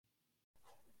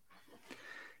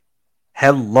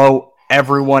Hello,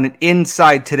 everyone.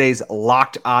 Inside today's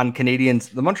Locked On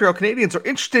Canadiens, the Montreal Canadiens are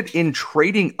interested in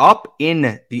trading up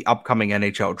in the upcoming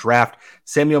NHL Draft.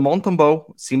 Samuel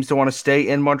Montembeault seems to want to stay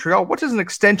in Montreal. What does an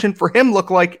extension for him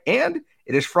look like? And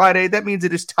it is Friday. That means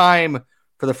it is time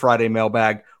for the Friday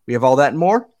mailbag. We have all that and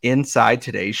more inside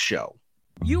today's show.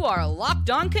 You are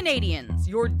Locked On Canadiens,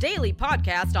 your daily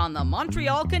podcast on the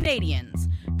Montreal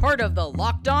Canadiens, part of the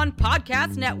Locked On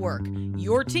Podcast Network,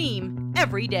 your team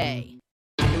every day.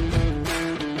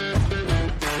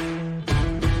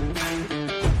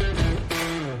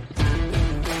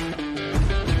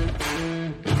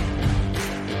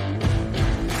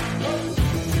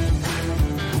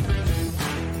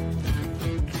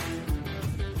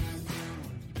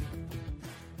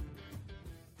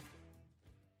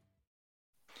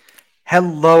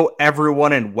 Hello,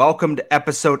 everyone, and welcome to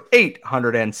episode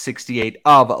 868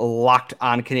 of Locked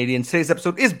On Canadiens. Today's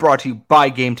episode is brought to you by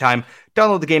Game Time.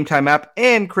 Download the Game Time app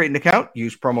and create an account.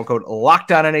 Use promo code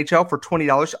LOCKEDONNHL for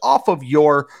 $20 off of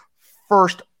your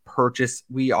first purchase.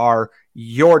 We are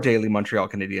your daily Montreal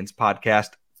Canadiens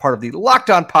podcast, part of the Locked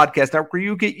On Podcast Network, where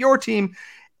you get your team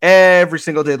every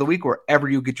single day of the week, wherever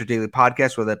you get your daily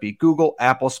podcast, whether that be Google,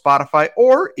 Apple, Spotify,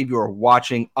 or if you're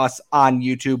watching us on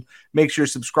YouTube, make sure you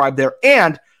subscribe there.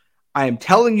 And I am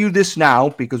telling you this now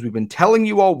because we've been telling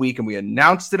you all week, and we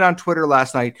announced it on Twitter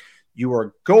last night. You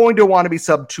are going to want to be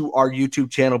subbed to our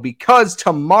YouTube channel because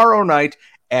tomorrow night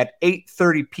at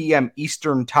 8:30 p.m.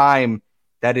 Eastern Time,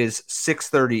 that is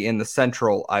 6:30 in the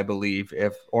Central, I believe,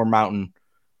 or Mountain.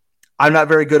 I'm not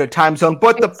very good at time zone,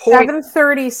 but it's the point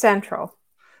 7:30 Central.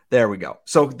 There we go.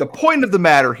 So the point of the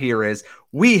matter here is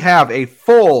we have a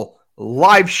full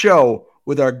live show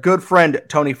with our good friend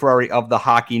Tony Ferrari of the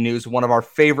Hockey News, one of our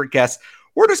favorite guests.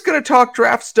 We're just going to talk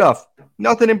draft stuff.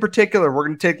 Nothing in particular. We're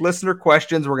going to take listener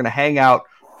questions. We're going to hang out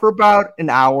for about an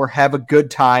hour, have a good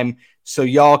time, so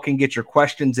y'all can get your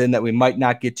questions in that we might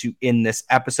not get to in this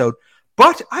episode.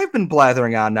 But I've been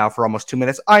blathering on now for almost 2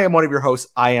 minutes. I am one of your hosts.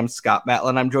 I am Scott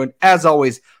Matlin. I'm joined, as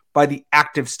always, by the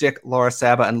active stick, Laura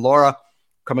Saba. And Laura,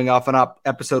 coming off an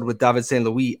episode with David St.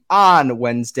 Louis on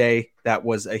Wednesday. That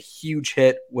was a huge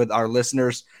hit with our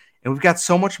listeners. And we've got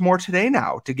so much more today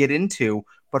now to get into.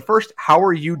 But first, how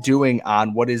are you doing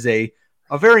on what is a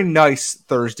very nice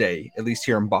Thursday, at least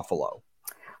here in Buffalo?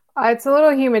 It's a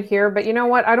little humid here, but you know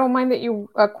what? I don't mind that you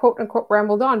quote-unquote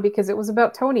rambled on because it was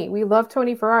about Tony. We love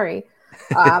Tony Ferrari.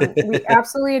 We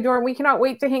absolutely adore him. We cannot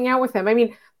wait to hang out with him. I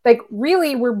mean,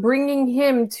 really, we're bringing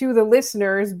him to the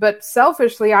listeners, but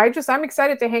selfishly, I'm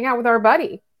excited to hang out with our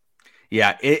buddy.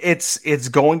 Yeah, it's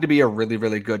going to be a really,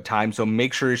 really good time. So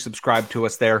make sure you subscribe to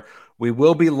us there. We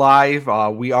will be live.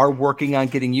 We are working on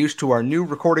getting used to our new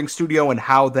recording studio and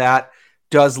how that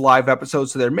does live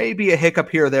episodes. So there may be a hiccup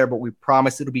here or there, but we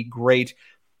promise it'll be great.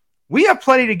 We have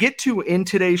plenty to get to in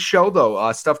today's show,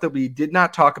 though. Stuff that we did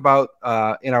not talk about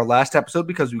in our last episode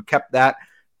because we kept that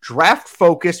draft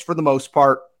focused for the most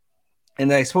part.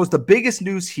 And I suppose the biggest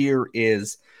news here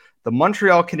is the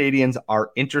Montreal Canadiens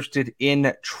are interested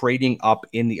in trading up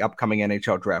in the upcoming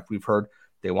NHL draft. We've heard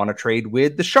they want to trade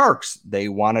with the Sharks. They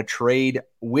want to trade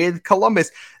with Columbus.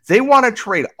 They want to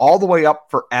trade all the way up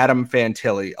for Adam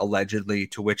Fantilli, allegedly,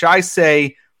 to which I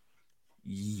say,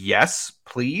 yes,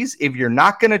 please. If you're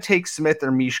not going to take Smith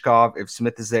or Mishkov, if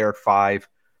Smith is there at 5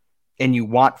 and you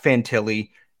want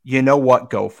Fantilli, you know what?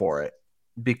 Go for it.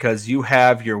 Because you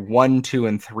have your 1, 2,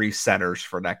 and 3 centers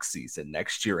for next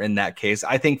year. In that case,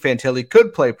 I think Fantilli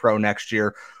could play pro next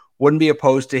year. Wouldn't be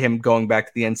opposed to him going back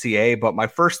to the NCAA. But my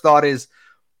first thought is,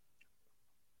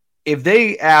 if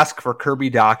they ask for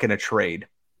Kirby Dach in a trade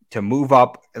to move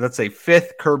up, let's say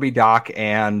 5th Kirby Dach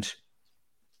and,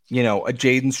 a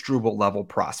Jaden Struble level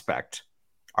prospect,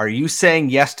 are you saying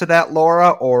yes to that,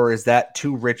 Laura, or is that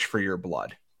too rich for your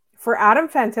blood? For Adam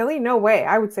Fantilli, no way.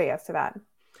 I would say yes to that.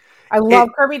 I love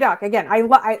Kirby Dach. Again,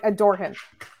 I adore him.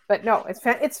 But no, it's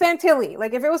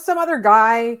Fantilli. If it was some other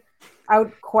guy, I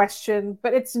would question.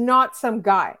 But it's not some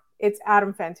guy. It's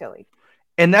Adam Fantilli.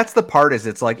 And that's the part is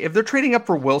it's if they're trading up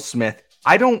for Will Smith,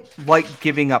 I don't like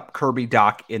giving up Kirby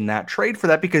Dach in that trade for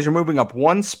that because you're moving up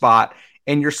one spot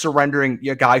and you're surrendering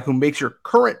a guy who makes your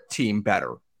current team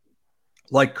better.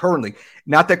 Currently.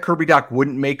 Not that Kirby Dach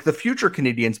wouldn't make the future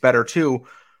Canadiens better too,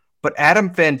 but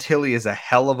Adam Fantilli is a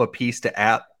hell of a piece to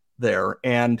add there.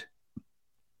 And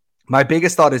my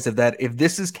biggest thought is if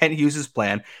this is Kent Hughes'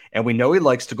 plan, and we know he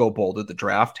likes to go bold at the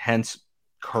draft, hence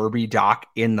Kirby Dach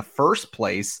in the first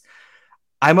place,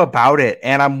 I'm about it.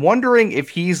 And I'm wondering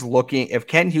if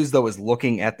Kent Hughes, though, is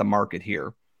looking at the market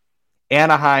here.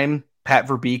 Anaheim, Pat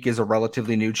Verbeek is a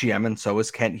relatively new GM, and so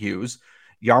is Kent Hughes.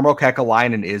 Jarmo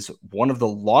Kekalainen is one of the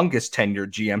longest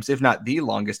tenured GMs, if not the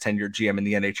longest tenured GM in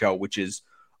the NHL, which is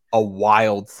a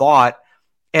wild thought.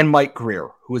 And Mike Grier,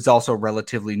 who is also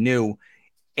relatively new.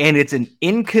 And it's an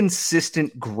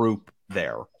inconsistent group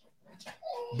there.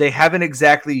 They haven't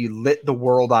exactly lit the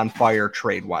world on fire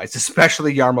trade-wise,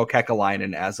 especially Jarmo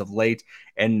Kekalainen as of late.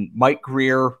 And Mike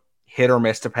Grier, hit or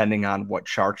miss depending on what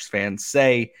Sharks fans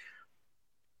say.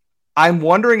 I'm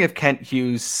wondering if Kent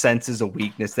Hughes senses a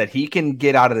weakness that he can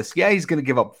get out of this. Yeah, he's going to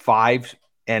give up 5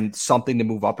 and something to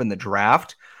move up in the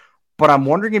draft, but I'm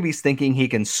wondering if he's thinking he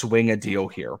can swing a deal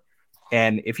here.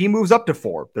 And if he moves up to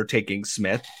 4, they're taking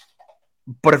Smith.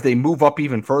 But if they move up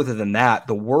even further than that,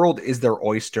 the world is their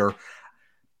oyster.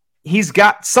 He's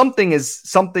got something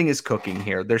is cooking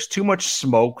here. There's too much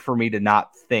smoke for me to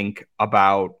not think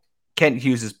about Kent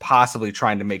Hughes is possibly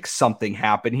trying to make something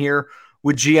happen here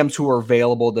with GMs who are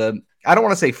available to, I don't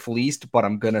want to say fleeced, but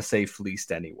I'm going to say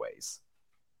fleeced anyways.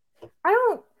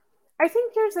 I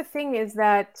think here's the thing is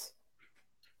that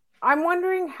I'm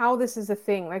wondering how this is a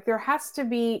thing. Like, there has to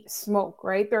be smoke,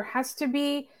 right? There has to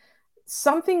be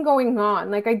something going on.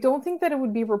 Like, I don't think that it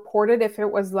would be reported if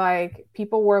it was like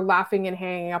people were laughing and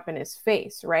hanging up in his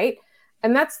face, right?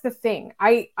 And that's the thing.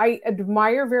 I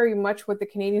admire very much what the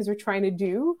Canadiens are trying to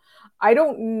do. I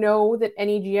don't know that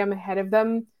any GM ahead of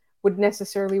them would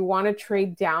necessarily want to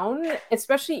trade down,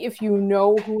 especially if you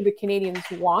know who the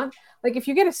Canadiens want. Like, if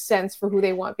you get a sense for who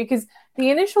they want, because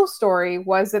the initial story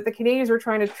was that the Canadiens were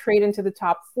trying to trade into the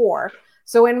top 4.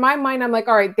 So in my mind, I'm like,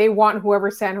 all right, they want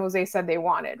whoever San Jose said they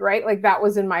wanted, right? Like, that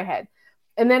was in my head.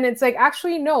 And then it's like,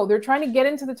 actually, no, they're trying to get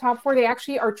into the top 4. They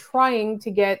actually are trying to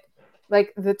get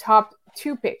like the top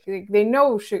 2 pick. They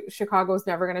know Chicago's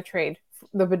never going to trade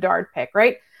the Bedard pick,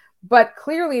 right? But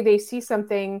clearly they see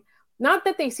something, not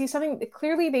that they see something,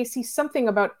 clearly they see something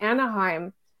about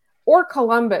Anaheim or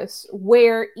Columbus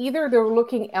where either they're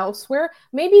looking elsewhere.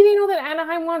 Maybe they know that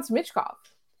Anaheim wants Michkov.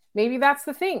 Maybe that's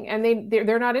the thing, and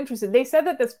they're not interested. They said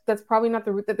that that's probably not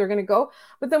the route that they're going to go,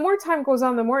 but the more time goes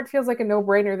on, the more it feels like a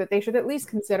no-brainer that they should at least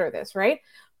consider this, right?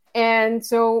 And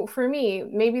so for me,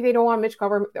 maybe they don't want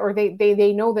Michkov, or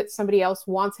they know that somebody else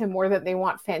wants him more than they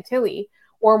want Fantilli,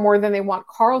 or more than they want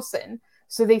Carlson.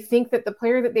 So they think that the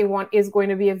player that they want is going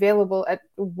to be available at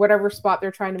whatever spot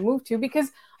they're trying to move to,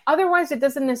 because otherwise it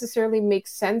doesn't necessarily make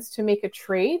sense to make a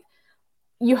trade.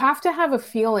 You have to have a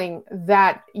feeling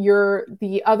that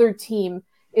the other team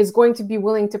is going to be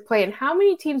willing to play. And how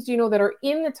many teams do you know that are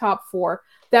in the top 4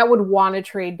 that would want to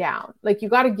trade down? Like, you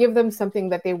got to give them something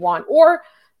that they want, or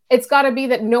it's got to be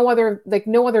that no other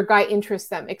guy interests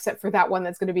them except for that one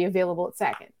that's going to be available at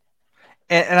second.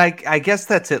 And I guess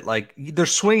that's it. Like, they're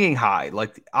swinging high.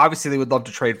 Like, obviously they would love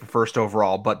to trade for first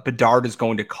overall, but Bedard is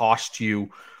going to cost you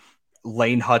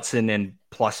Lane Hudson and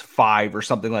 +5 or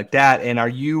something like that. And are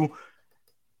you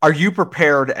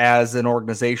prepared as an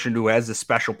organization who has a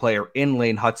special player in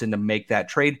Lane Hudson to make that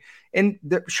trade? And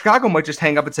Chicago might just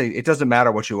hang up and say, it doesn't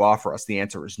matter what you offer us. The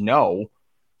answer is no.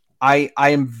 I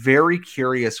am very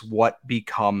curious what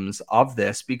becomes of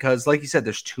this, because like you said,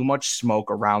 there's too much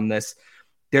smoke around this.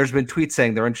 There's been tweets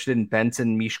saying they're interested in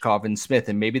Benson, Michkov, and Smith.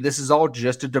 And maybe this is all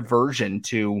just a diversion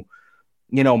to,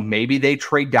 maybe they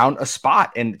trade down a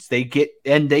spot and they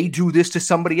do this to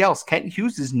somebody else. Kent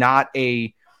Hughes is not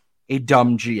a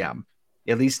dumb GM,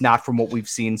 at least not from what we've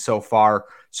seen so far.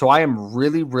 So I am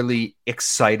really, really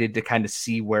excited to kind of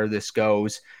see where this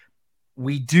goes.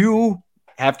 We do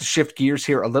have to shift gears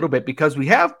here a little bit because we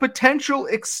have potential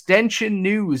extension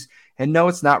news. And no,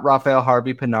 it's not Raphael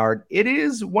Harvey-Pinard. It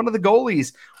is one of the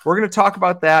goalies. We're going to talk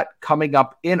about that coming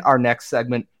up in our next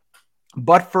segment.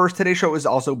 But first, today's show is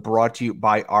also brought to you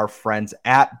by our friends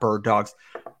at Bird Dogs.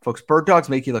 Folks, Bird Dogs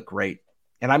make you look great.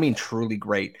 And I mean truly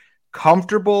great.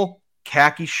 Comfortable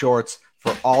khaki shorts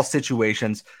for all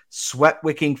situations, sweat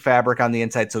wicking fabric on the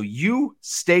inside, so you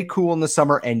stay cool in the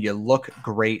summer and you look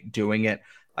great doing it.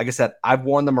 Like I said, I've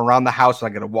worn them around the house. I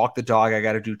got to walk the dog, I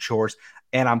got to do chores,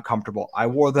 and I'm comfortable. I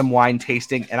wore them wine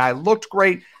tasting and I looked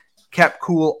great, kept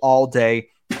cool all day.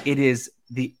 It is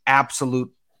the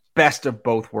absolute best of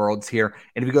both worlds here.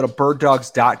 And if you go to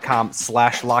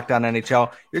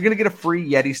birddogs.com/LockedOnNHL, you're going to get a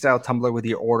free Yeti style tumbler with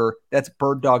your order. That's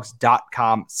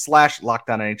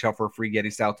birddogs.com/LockedOnNHL for a free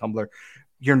Yeti style tumbler.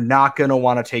 You're not going to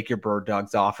want to take your Bird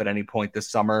Dogs off at any point this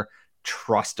summer.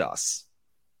 Trust us.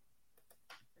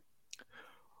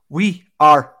 We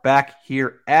are back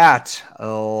here at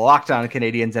Locked On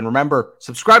Canadiens. And remember,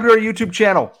 subscribe to our YouTube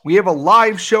channel. We have a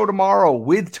live show tomorrow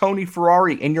with Tony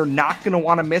Ferrari, and you're not going to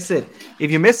want to miss it. If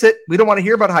you miss it, we don't want to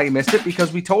hear about how you missed it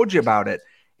because we told you about it.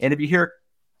 And if you hear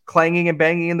clanging and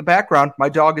banging in the background, my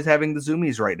dog is having the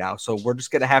zoomies right now. So we're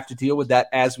just going to have to deal with that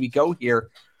as we go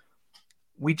here.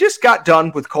 we just got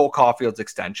done with Cole Caulfield's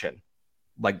extension,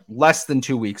 like less than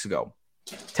 2 weeks ago,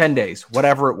 10 days,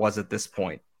 whatever it was at this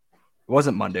point. It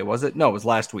wasn't Monday, was it? No, it was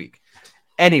last week.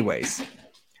 Anyways,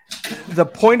 the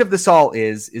point of this all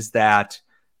is that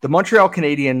the Montreal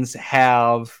Canadiens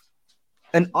have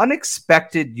an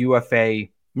unexpected UFA,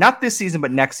 not this season,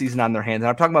 but next season on their hands. And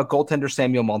I'm talking about goaltender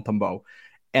Samuel Montembeault.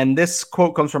 And this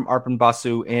quote comes from Arpon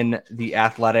Basu in The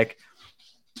Athletic.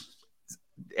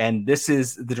 And this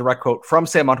is the direct quote from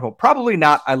Sam Montembeault. Probably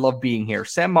not. I love being here.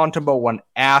 Sam Montembeault, when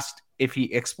asked if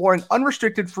he exploring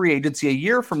unrestricted free agency a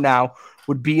year from now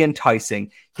would be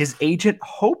enticing, his agent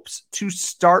hopes to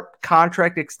start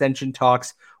contract extension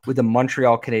talks with the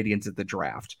Montreal Canadiens at the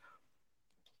draft.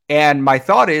 And my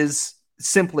thought is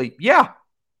simply, yeah.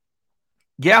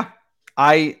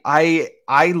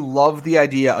 I love the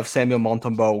idea of Samuel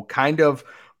Montembeault kind of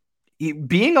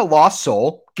being a lost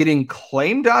soul, getting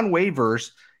claimed on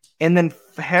waivers, and then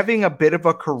having a bit of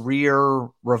a career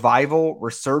revival,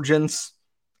 resurgence,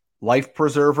 life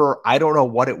preserver. I don't know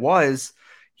what it was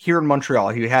here in Montreal.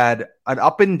 He had an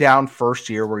up and down first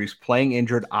year where he's playing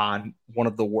injured on one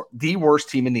of the worst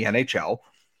team in the NHL.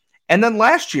 And then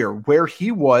last year where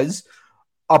he was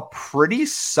a pretty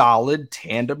solid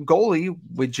tandem goalie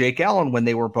with Jake Allen when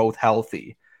they were both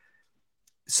healthy.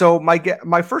 So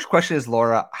my first question is,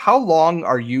 Laura, how long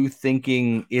are you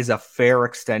thinking is a fair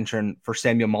extension for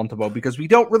Samuel Montembeault? Because we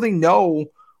don't really know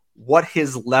what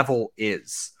his level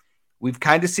is. We've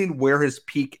kind of seen where his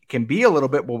peak can be a little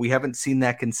bit, but we haven't seen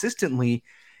that consistently.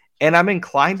 And I'm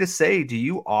inclined to say, do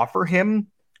you offer him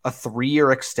a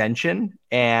 3-year extension?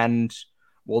 And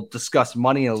we'll discuss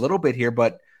money in a little bit here,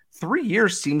 but 3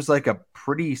 years seems like a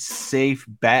pretty safe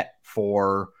bet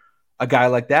for a guy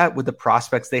like that with the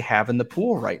prospects they have in the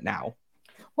pool right now.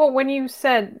 Well, when you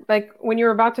said, like, when you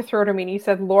were about to throw to me, and you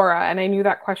said Laura, and I knew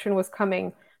that question was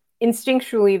coming,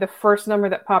 instinctually, the first number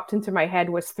that popped into my head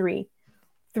was 3.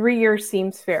 3 years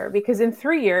seems fair because in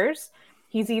 3 years,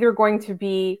 he's either going to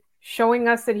be showing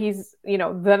us that he's,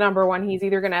 the number one. He's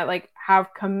either going to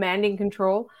have commanding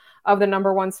control of the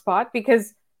number one spot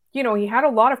because, he had a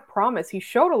lot of promise. He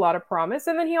showed a lot of promise.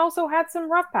 And then he also had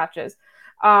some rough patches.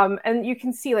 And you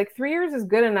can see 3 years is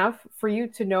good enough for you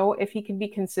to know if he can be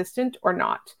consistent or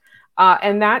not.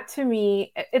 And that to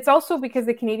me, it's also because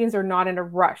the Canadiens are not in a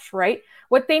rush, right?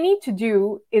 What they need to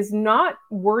do is not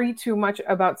worry too much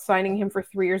about signing him for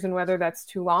 3 years and whether that's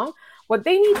too long. What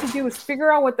they need to do is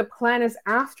figure out what the plan is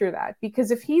after that.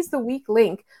 Because if he's the weak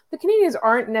link, the Canadiens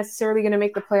aren't necessarily going to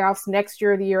make the playoffs next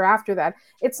year or the year after that.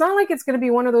 It's not like it's going to be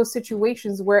one of those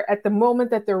situations where at the moment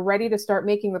that they're ready to start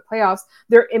making the playoffs,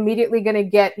 they're immediately going to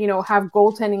get, have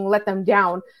goaltending let them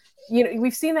down.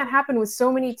 We've seen that happen with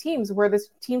so many teams where this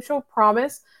team showed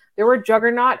promise. They were a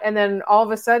juggernaut, and then all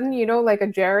of a sudden, like a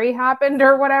Jerry happened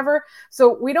or whatever.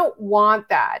 So we don't want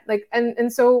that.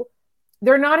 And so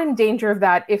they're not in danger of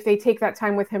that if they take that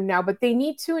time with him now, but they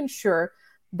need to ensure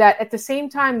that at the same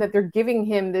time that they're giving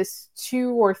him this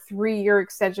 2 or 3 year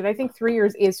extension, I think 3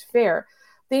 years is fair.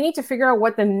 They need to figure out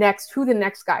who the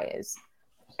next guy is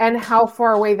and how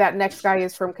far away that next guy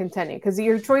is from contending. Because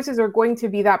your choices are going to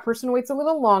be that person waits a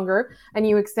little longer and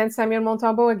you extend Samuel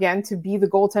Montembeault again to be the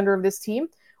goaltender of this team,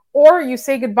 or you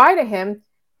say goodbye to him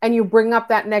and you bring up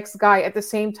that next guy at the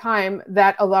same time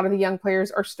that a lot of the young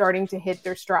players are starting to hit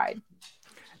their stride.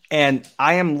 And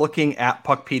I am looking at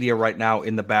Puckpedia right now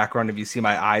in the background. If you see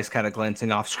my eyes kind of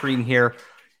glancing off screen here,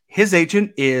 his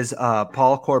agent is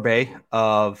Paul Corbet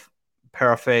of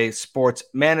Parafait Sports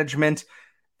Management.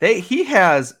 He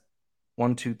has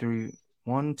 5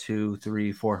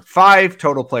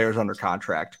 total players under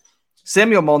contract.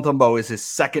 Samuel Montembeault is his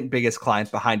second biggest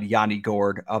client behind Yanni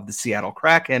Gourde of the Seattle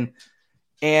Kraken.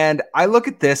 And I look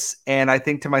at this and I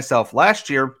think to myself, last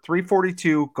year,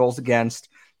 342 goals against,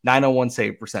 901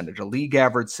 save percentage, a league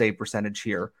average save percentage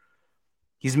here.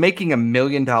 He's making $1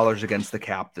 million against the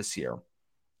cap this year.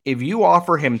 If you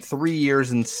offer him 3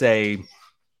 years and say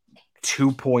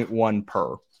 2.1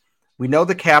 per, we know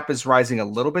the cap is rising a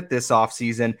little bit this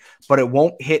offseason, but it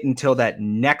won't hit until that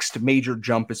next major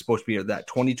jump is supposed to be that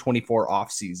 2024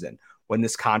 offseason when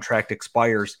this contract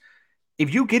expires.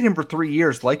 If you get him for 3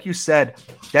 years, like you said,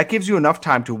 that gives you enough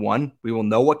time to, one, we will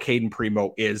know what Caden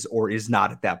Primo is or is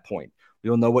not at that point. We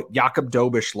will know what Jakob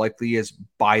Dobish likely is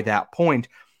by that point.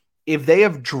 If they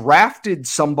have drafted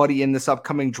somebody in this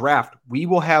upcoming draft, we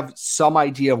will have some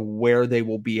idea of where they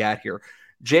will be at here.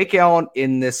 Jake Allen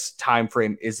in this time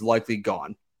frame is likely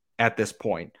gone at this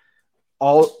point.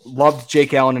 All loved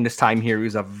Jake Allen in his time here. He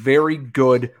was a very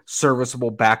good,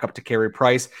 serviceable backup to Carey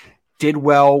Price. Did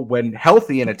well when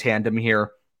healthy in a tandem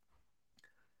here.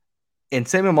 And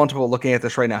Samuel Montembeault, looking at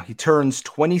this right now, he turns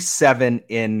 27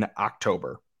 in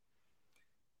October.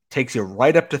 Takes you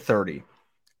right up to 30.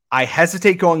 I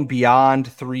hesitate going beyond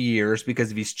 3 years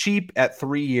because if he's cheap at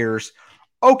 3 years,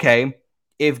 okay.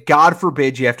 If God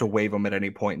forbid you have to waive him at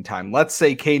any point in time, let's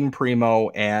say Caden Primo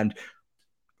and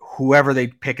whoever they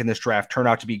pick in this draft turn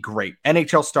out to be great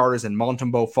NHL starters and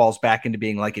Montembeault falls back into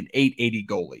being like an 880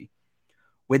 goalie.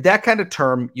 With that kind of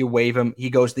term, you waive him. He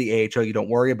goes to the AHL. You don't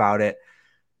worry about it.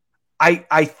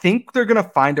 I think they're going to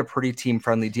find a pretty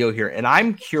team-friendly deal here. And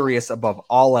I'm curious above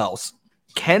all else,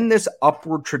 can this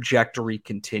upward trajectory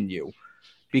continue?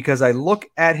 Because I look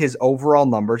at his overall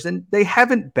numbers, and they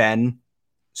haven't been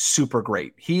super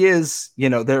great. He is,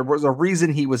 there was a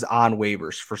reason he was on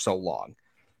waivers for so long.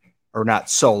 Or not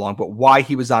so long, but why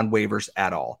he was on waivers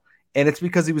at all. And it's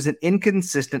because he was an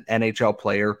inconsistent NHL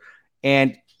player.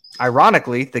 And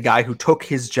ironically, the guy who took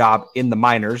his job in the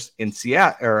minors in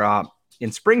Seattle or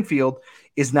in Springfield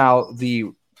is now the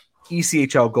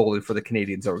ECHL goalie for the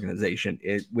Canadiens organization,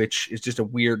 which is just a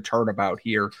weird turnabout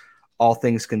here, all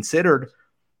things considered.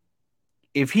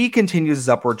 If he continues his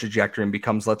upward trajectory and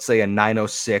becomes, let's say, a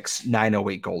 906,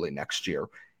 908 goalie next year,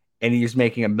 and he's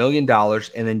making $1 million,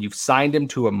 and then you've signed him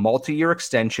to a multi-year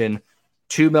extension,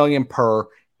 $2 million per,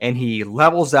 and he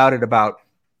levels out at about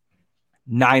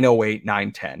 908,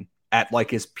 910 at like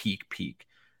his peak.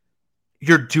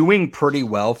 You're doing pretty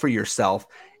well for yourself.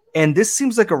 And this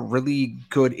seems like a really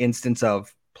good instance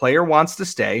of player wants to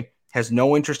stay, has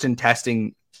no interest in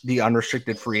testing the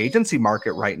unrestricted free agency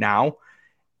market right now.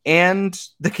 And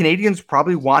the Canadiens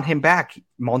probably want him back.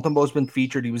 Montembeault's been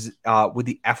featured. He was with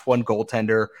the F1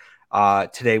 goaltender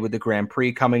today with the Grand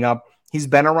Prix coming up. He's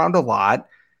been around a lot.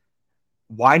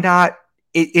 Why not?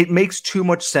 It makes too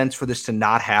much sense for this to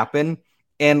not happen.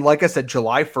 And like I said,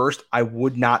 July 1st, I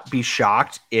would not be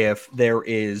shocked if there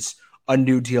is a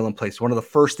new deal in place. One of the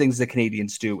first things the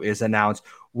Canadiens do is announce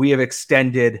we have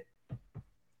extended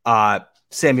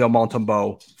Samuel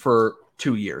Montembeault for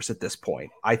 2 years at this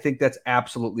point. I think that's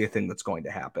absolutely a thing that's going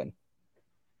to happen.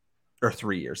 Or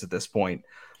 3 years at this point.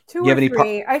 2 or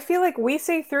 3. I feel like we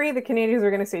say 3, the Canadiens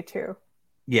are going to say 2.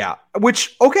 Yeah,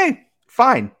 which, okay,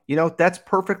 fine. That's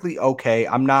perfectly okay.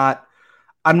 I'm not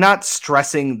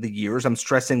stressing the years. I'm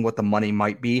stressing what the money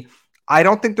might be. I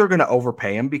don't think they're going to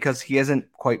overpay him because he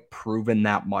hasn't quite proven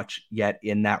that much yet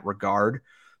in that regard.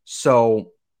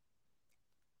 So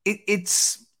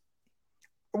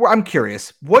I'm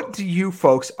curious. What do you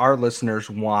folks, our listeners,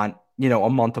 want, a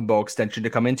Montembeault extension to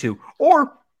come into?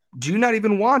 Or do you not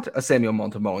even want a Samuel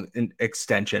Montembeault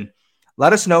extension?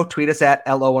 Let us know. Tweet us at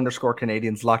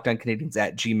LO_Canadiens,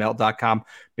 LockedOnCanadiens@gmail.com.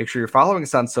 Make sure you're following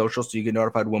us on social so you get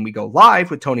notified when we go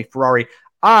live with Tony Ferrari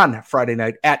on Friday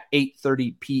night at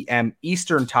 8:30 p.m.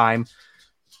 Eastern time.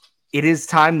 It is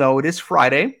time, though. It is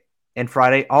Friday, and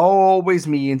Friday always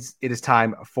means it is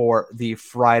time for the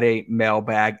Friday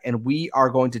mailbag, and we are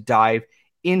going to dive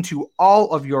into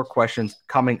all of your questions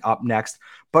coming up next.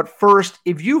 But first,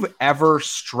 if you've ever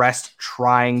stressed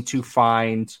trying to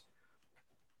find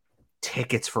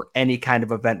tickets for any kind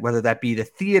of event, whether that be the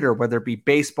theater, whether it be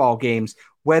baseball games,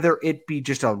 whether it be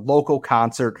just a local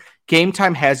concert, Game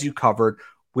Time has you covered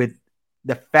with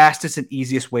the fastest and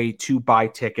easiest way to buy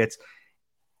tickets.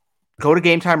 Go to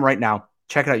Game Time right now.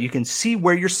 Check it out. You can see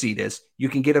where your seat is. You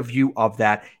can get a view of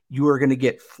that. You are going to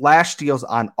get flash deals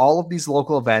on all of these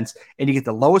local events, and you get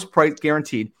the lowest price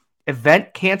guaranteed,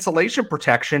 event cancellation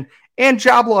protection, and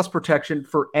job loss protection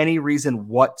for any reason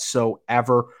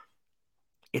whatsoever.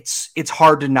 It's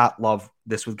hard to not love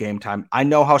this with Game Time. I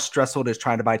know how stressful it is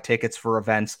trying to buy tickets for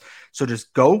events. So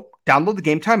just go download the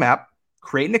Game Time app,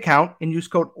 create an account, and use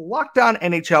code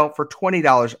LOCKEDONNHL for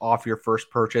 $20 off your first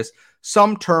purchase.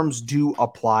 Some terms do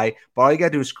apply, but all you got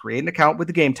to do is create an account with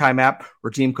the Game Time app,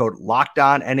 redeem code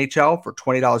LOCKEDONNHL for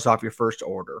 $20 off your first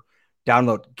order.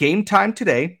 Download Game Time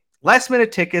today. Last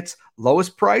minute tickets,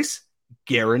 lowest price,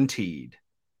 guaranteed.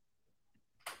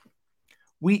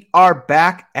 We are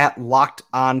back at Locked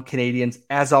On Canadiens.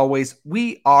 As always,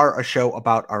 we are a show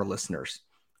about our listeners.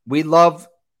 We love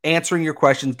answering your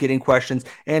questions, getting questions,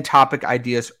 and topic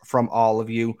ideas from all of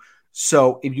you.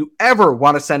 So if you ever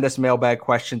want to send us mailbag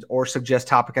questions or suggest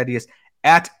topic ideas,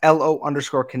 at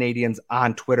LO_Canadiens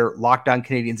on Twitter,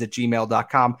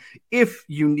 LockedOnCanadiens@gmail.com. If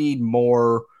you need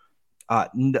more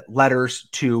letters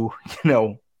to,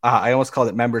 I almost called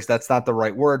it members. That's not the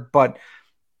right word, but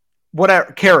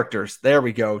whatever characters, there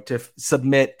we go, to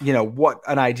submit, what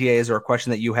an idea is or a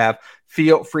question that you have,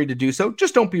 feel free to do so.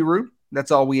 Just don't be rude. That's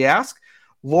all we ask.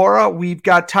 Laura, we've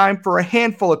got time for a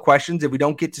handful of questions. If we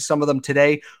don't get to some of them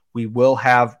today, we will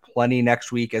have plenty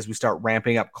next week as we start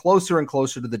ramping up closer and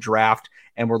closer to the draft,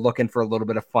 and we're looking for a little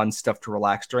bit of fun stuff to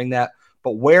relax during that.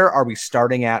 But where are we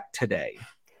starting at today?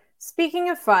 Speaking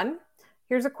of fun,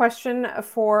 here's a question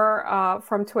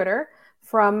from Twitter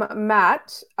from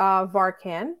Matt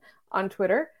Varkan on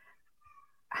Twitter.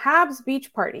 Habs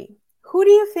beach party. Who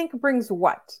do you think brings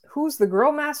what? Who's the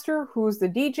grill master? Who's the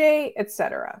DJ,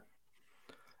 etc.?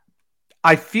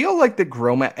 I feel like the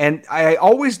grill and I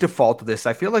always default to this.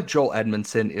 I feel like Joel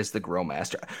Edmondson is the grill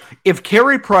master. If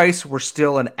Carey Price were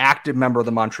still an active member of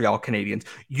the Montreal Canadiens,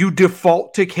 you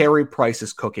default to Carey Price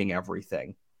as cooking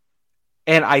everything.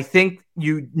 And I think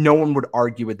no one would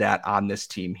argue with that on this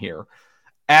team here.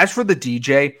 As for the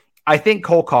DJ, I think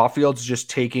Cole Caulfield's just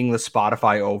taking the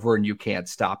Spotify over and you can't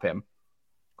stop him.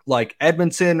 Like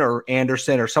Edmondson or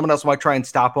Anderson or someone else might try and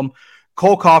stop him.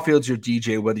 Cole Caulfield's your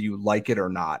DJ, whether you like it or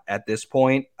not at this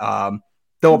point. Though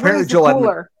apparently Joel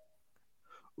Edmondson.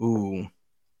 Ooh.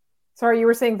 Sorry, you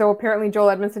were saying though apparently Joel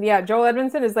Edmondson. Yeah, Joel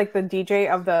Edmondson is like the DJ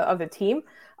of the team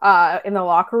in the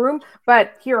locker room.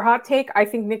 But here, hot take, I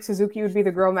think Nick Suzuki would be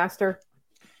the grill master.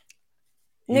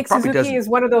 Nick Suzuki is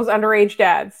one of those underage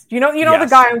dads. You know yes.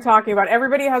 The guy I'm talking about.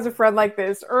 Everybody has a friend like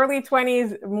this. Early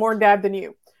 20s, more dad than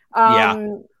you.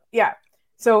 Yeah.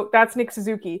 So that's Nick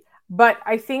Suzuki. But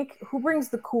I think who brings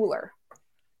the cooler?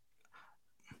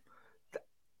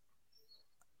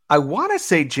 I want to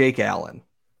say Jake Allen.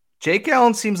 Jake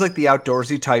Allen seems like the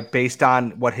outdoorsy type based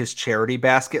on what his charity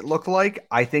basket looked like.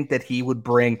 I think that he would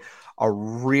bring a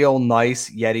real nice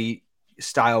Yeti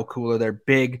style cooler. They're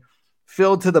big,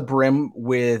 filled to the brim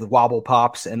with wobble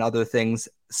pops and other things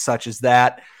such as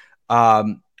that.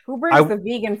 Who brings the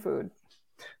vegan food?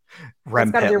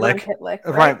 Rem Pitlick.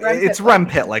 Right? It's Rem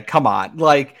Pitlick. Come on.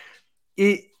 Like,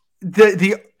 and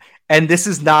this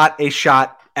is not a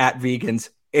shot at vegans.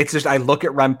 It's just I look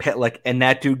at Rem Pitlick and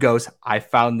that dude goes, I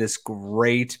found this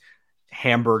great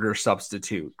hamburger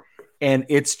substitute. And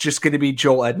it's just going to be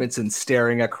Joel Edmondson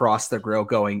staring across the grill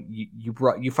going,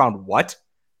 you found what?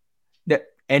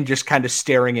 And just kind of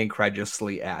staring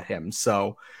incredulously at him.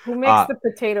 So who makes the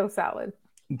potato salad?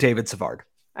 David Savard.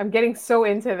 I'm getting so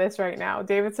into this right now.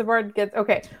 David Savard gets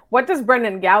okay. What does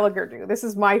Brendan Gallagher do? This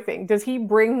is my thing. Does he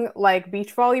bring like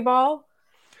beach volleyball?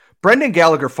 Brendan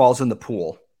Gallagher falls in the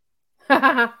pool.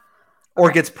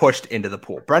 Or gets pushed into the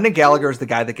pool. Brendan Gallagher is the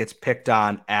guy that gets picked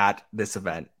on at this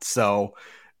event. So,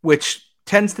 which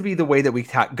tends to be the way that we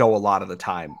go a lot of the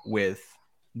time with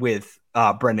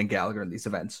Brendan Gallagher in these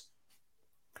events.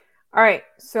 All right.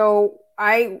 So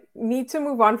I need to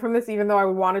move on from this, even though I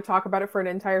would want to talk about it for an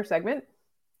entire segment.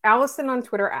 Allison on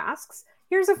Twitter asks,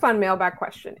 here's a fun mailbag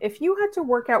question. If you had to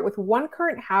work out with one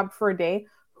current Hab for a day,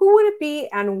 who would it be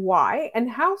and why? And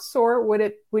how sore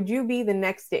would you be the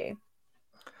next day?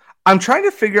 I'm trying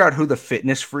to figure out who the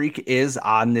fitness freak is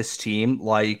on this team.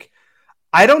 Like,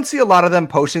 I don't see a lot of them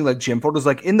posting like gym photos.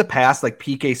 Like in the past, like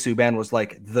PK Subban was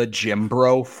like the gym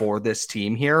bro for this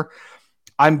team here.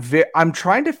 I'm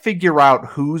trying to figure out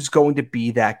who's going to be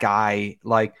that guy.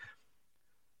 Like,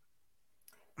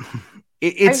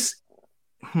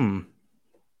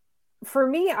 For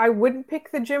me, I wouldn't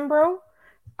pick the gym bro.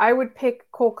 I would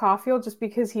pick Cole Caulfield just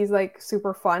because he's like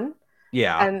super fun.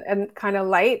 Yeah. And kind of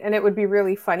light, and it would be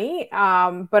really funny.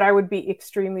 But I would be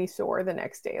extremely sore the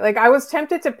next day. Like I was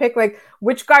tempted to pick like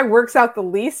which guy works out the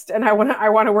least, and I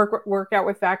want to work out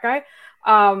with that guy.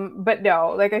 But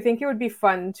no, like I think it would be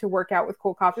fun to work out with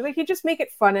Cole Caulfield. Like you just make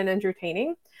it fun and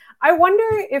entertaining. I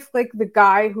wonder if like the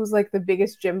guy who's like the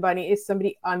biggest gym bunny is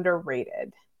somebody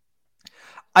underrated.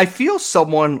 I feel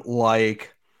someone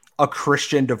like a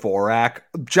Christian Dvorak.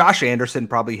 Josh Anderson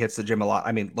probably hits the gym a lot.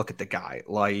 I mean, look at the guy.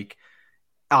 Like,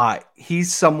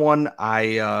 he's someone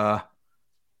I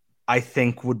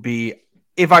think would be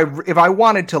if I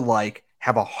wanted to like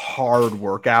have a hard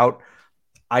workout,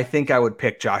 I think I would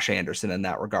pick Josh Anderson in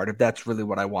that regard if that's really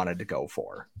what I wanted to go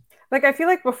for. Like I feel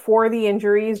like before the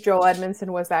injuries, Joel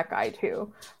Edmondson was that guy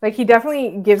too. Like he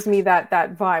definitely gives me that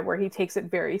vibe where he takes it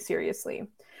very seriously.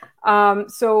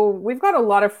 So we've got a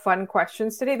lot of fun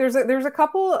questions today. There's a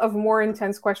couple of more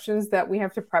intense questions that we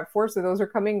have to prep for, so those are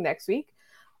coming next week.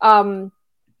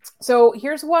 So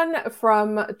here's one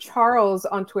from Charles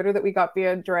on Twitter that we got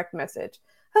via direct message.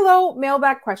 Hello,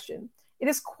 mailbag question. It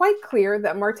is quite clear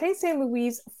that Martin St.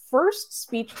 Louis' first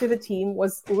speech to the team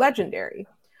was legendary.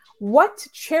 What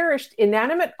cherished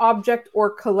inanimate object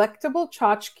or collectible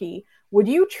tchotchke would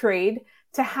you trade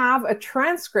to have a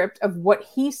transcript of what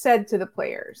he said to the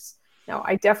players? Now,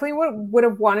 I definitely would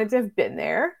have wanted to have been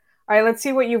there. All right, let's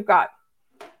see what you've got.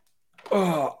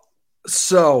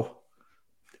 So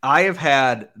I have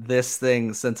had this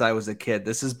thing since I was a kid.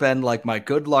 This has been like my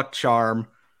good luck charm.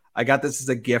 I got this as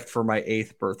a gift for my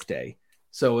 8th birthday.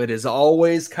 So it has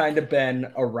always kind of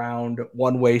been around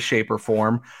one way, shape, or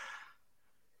form.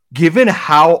 Given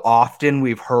how often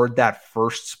we've heard that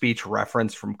first speech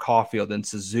reference from Caulfield and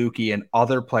Suzuki and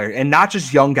other players, and not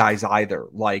just young guys either,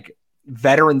 like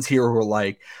veterans here who are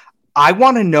like, I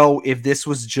want to know if this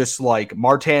was just like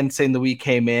Martin St. Louis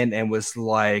came in and was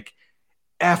like,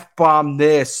 F-bomb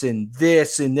this and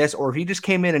this and this, or if he just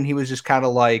came in and he was just kind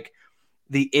of like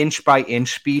the inch by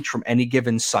inch speech from Any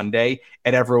Given Sunday,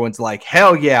 and everyone's like,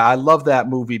 hell yeah, I love that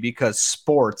movie because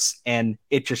sports, and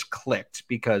it just clicked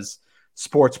because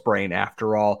sports brain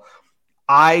after all.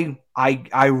 I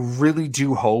really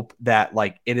do hope that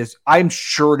like it is, I'm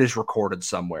sure it is recorded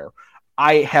somewhere.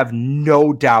 I have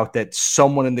no doubt that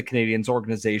someone in the Canadiens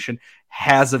organization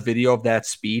has a video of that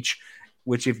speech,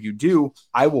 which if you do,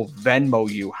 I will Venmo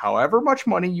you however much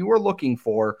money you are looking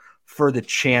for the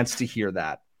chance to hear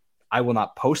that. I will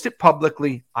not post it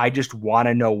publicly. I just want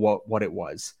to know what it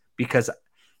was, because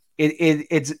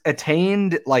it's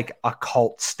attained like a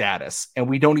cult status, and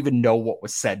we don't even know what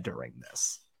was said during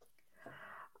this.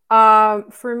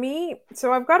 For me,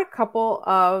 so I've got a couple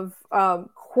of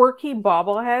quirky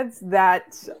bobbleheads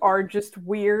that are just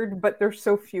weird, but there's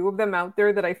so few of them out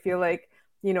there that I feel like,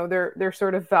 you know, they're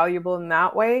sort of valuable in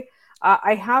that way.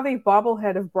 I have a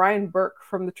bobblehead of Brian Burke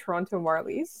from the Toronto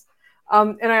Marlies.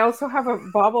 And I also have a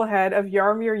bobblehead of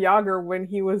Jaromir Jagr when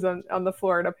he was on the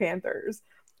Florida Panthers.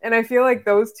 And I feel like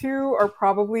those two are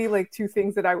probably like two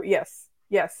things that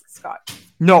yes, Scott.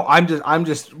 No, I'm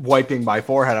just wiping my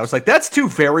forehead. I was like, that's two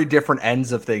very different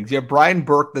ends of things. You have Brian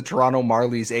Burke, the Toronto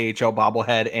Marlies AHL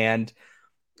bobblehead, and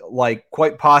like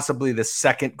quite possibly the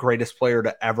second greatest player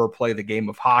to ever play the game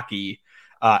of hockey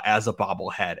as a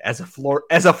bobblehead, as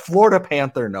a Florida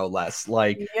Panther, no less.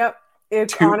 Like, yep.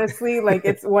 It's honestly like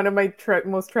it's one of my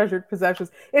most treasured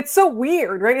possessions. It's so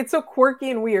weird, right? It's so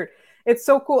quirky and weird. It's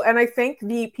so cool. And I thank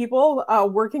the people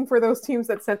working for those teams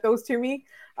that sent those to me.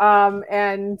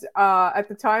 And at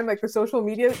the time, like the social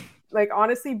media, like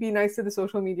honestly, be nice to the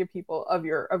social media people of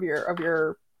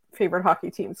your favorite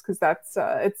hockey teams, because that's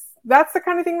the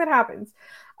kind of thing that happens.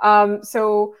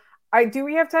 So do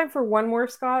we have time for one more,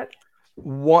 Scott?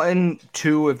 1,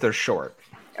 2 if they're short.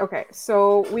 Okay,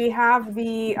 so we have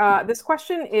this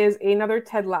question is another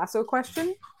Ted Lasso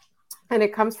question, and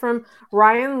it comes from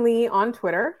Ryan Lee on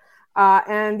Twitter.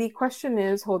 And the question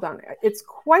is, hold on, it's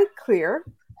quite clear.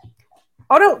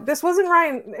 Oh no, this wasn't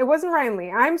Ryan. It wasn't Ryan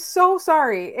Lee. I'm so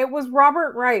sorry. It was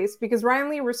Robert Rice, because Ryan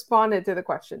Lee responded to the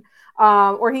question,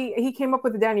 or he came up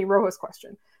with the Danny Rojas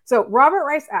question. So Robert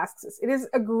Rice asks us, it is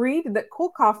agreed that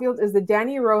Cole Caulfield is the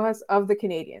Danny Rojas of the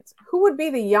Canadiens. Who would be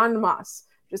the Jan Maas?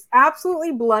 Just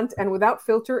absolutely blunt and without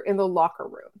filter in the locker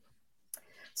room.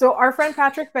 So our friend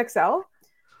Patrick Bexell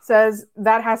says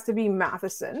that has to be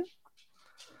Matheson.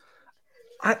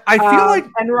 I feel like,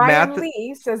 and Ryan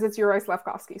Lee says it's Juraj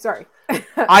Slafkovsky. Sorry.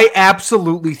 I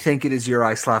absolutely think it is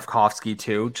Juraj Slafkovsky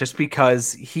too, just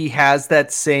because he has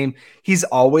that same, he's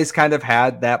always kind of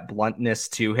had that bluntness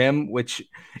to him, which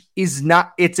is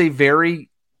not, it's a very,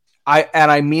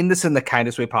 and I mean this in the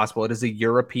kindest way possible. It is a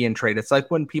European trait. It's like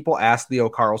when people ask Leo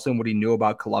Carlson what he knew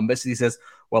about Columbus. He says,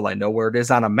 well, I know where it is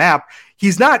on a map.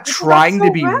 He's not trying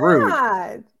to be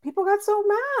rude. People got so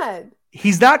mad.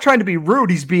 He's not trying to be rude.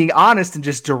 He's being honest and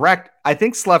just direct. I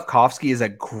think Slafkovsky is a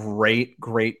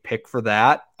great pick for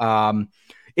that.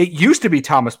 It used to be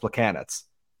Thomas Plekanec.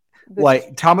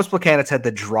 Thomas Plekanec had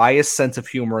the driest sense of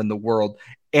humor in the world,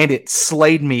 and it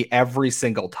slayed me every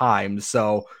single time.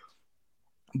 So,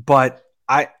 but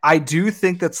I do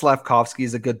think that Slafkovsky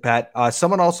is a good bet.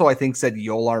 Someone also, I think, said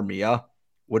Yoel Armia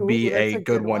would be a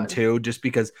good one too, just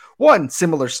because one,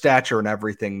 similar stature and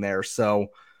everything there.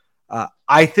 So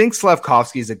I think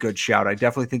Slafkovsky is a good shout. I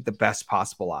definitely think the best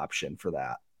possible option for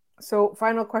that. So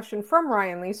final question from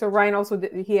Ryan Lee. So Ryan also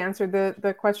he answered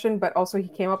the question, but also he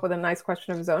came up with a nice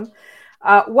question of his own.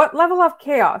 What level of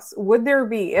chaos would there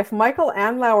be if Michael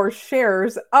Andlauer's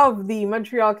shares of the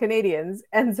Montreal Canadiens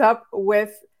ends up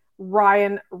with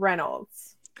Ryan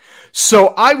Reynolds?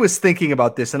 So I was thinking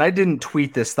about this, and I didn't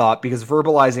tweet this thought because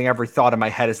verbalizing every thought in my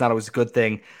head is not always a good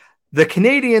thing. The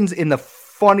Canadiens, in the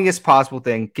funniest possible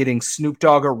thing, getting Snoop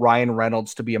Dogg or Ryan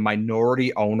Reynolds to be a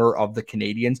minority owner of the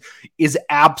Canadiens is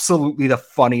absolutely the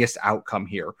funniest outcome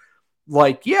here.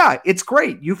 Like, yeah, it's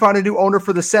great. You found a new owner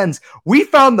for the Sens. We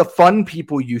found the fun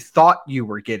people you thought you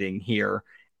were getting here.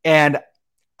 And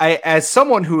I, as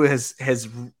someone who has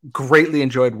greatly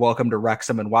enjoyed Welcome to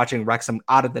Wrexham and watching Wrexham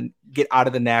get out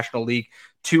of the National League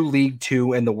to League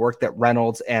Two, and the work that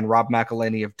Reynolds and Rob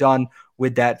McElhenney have done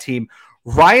with that team,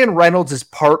 Ryan Reynolds as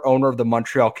part owner of the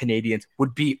Montreal Canadiens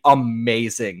would be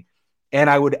amazing. and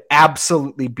I would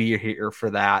absolutely be here for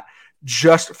that,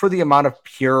 just for the amount of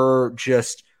pure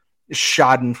just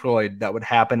schadenfreude that would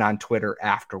happen on Twitter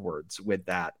afterwards with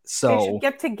that. So they should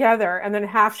get together, and then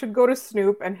half should go to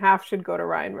Snoop and half should go to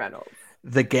Ryan Reynolds.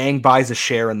 The gang buys a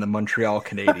share in the Montreal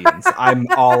Canadiens. I'm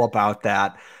all about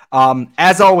that.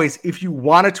 As always, if you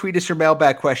want to tweet us your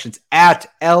mailbag questions at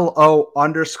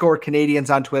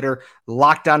LO_Canadians on Twitter,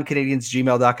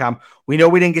 LockedOnCanadians@gmail.com. We know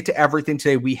we didn't get to everything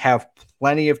today. We have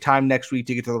plenty of time next week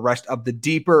to get to the rest of the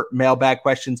deeper mailbag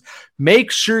questions.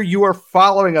 Make sure you are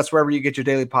following us wherever you get your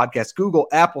daily podcast, Google,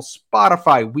 Apple,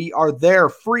 Spotify. We are there,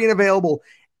 free and available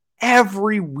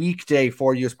every weekday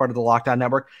for you as part of the Locked On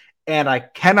Network. And I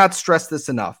cannot stress this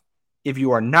enough. If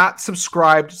you are not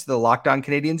subscribed to the Locked On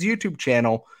Canadiens YouTube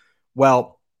channel,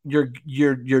 well, you're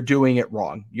doing it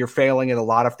wrong. You're failing at a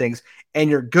lot of things, and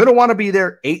you're going to want to be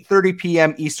there 8:30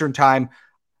 p.m. Eastern time.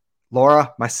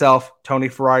 Laura, myself, Tony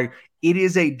Ferrari. It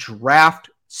is a draft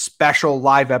special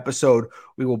live episode.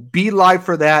 We will be live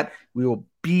for that. It'll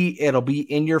be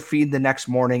in your feed the next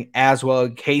morning as well,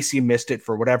 in case you missed it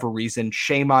for whatever reason.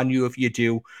 Shame on you if you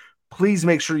do. Please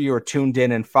make sure you are tuned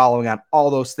in and following on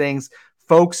all those things.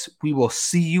 Folks, we will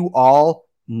see you all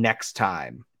next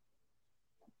time.